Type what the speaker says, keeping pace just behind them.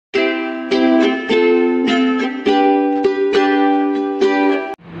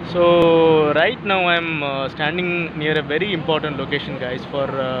right now I'm standing near a very important location, guys, for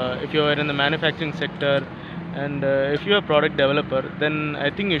if you are in the manufacturing sector and if you're a product developer, then I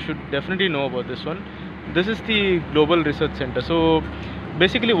think you should definitely know about this one. This is the Global Research Center. So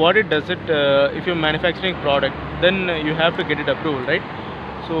basically what it does, if you're manufacturing product, then you have to get it approved, right?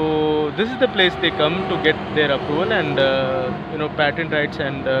 So this is the place they come to get their approval and patent rights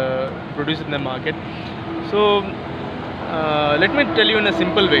and produce it in the market. So let me tell you in a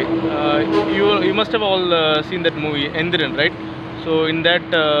simple way. You must have all seen that movie Endiran, right? So in that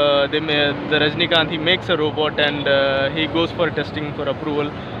the Rajnikant, he makes a robot and he goes for testing for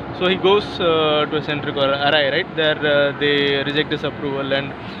approval. So he goes to a center called RI, right? There they reject his approval,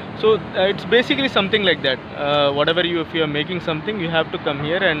 and so it's basically something like that. Whatever if you are making something, you have to come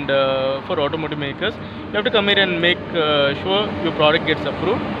here, and for automotive makers, you have to come here and make sure your product gets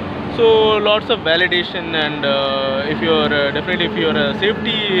approved. So lots of validation, and if you're definitely if you're a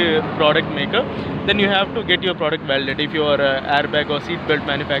safety product maker, then you have to get your product validated. If you are a airbag or seat belt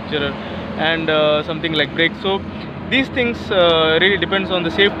manufacturer and something like brakes, so these things really depends on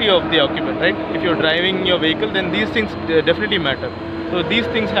the safety of the occupant, right? If you're driving your vehicle, then these things definitely matter. So these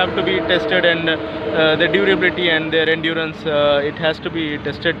things have to be tested, and the durability and their endurance, it has to be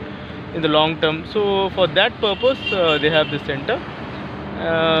tested in the long term. So for that purpose, they have this center.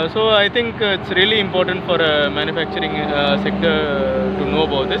 So I think it's really important for a manufacturing sector to know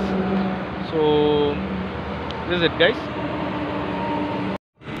about this. So this is it, guys.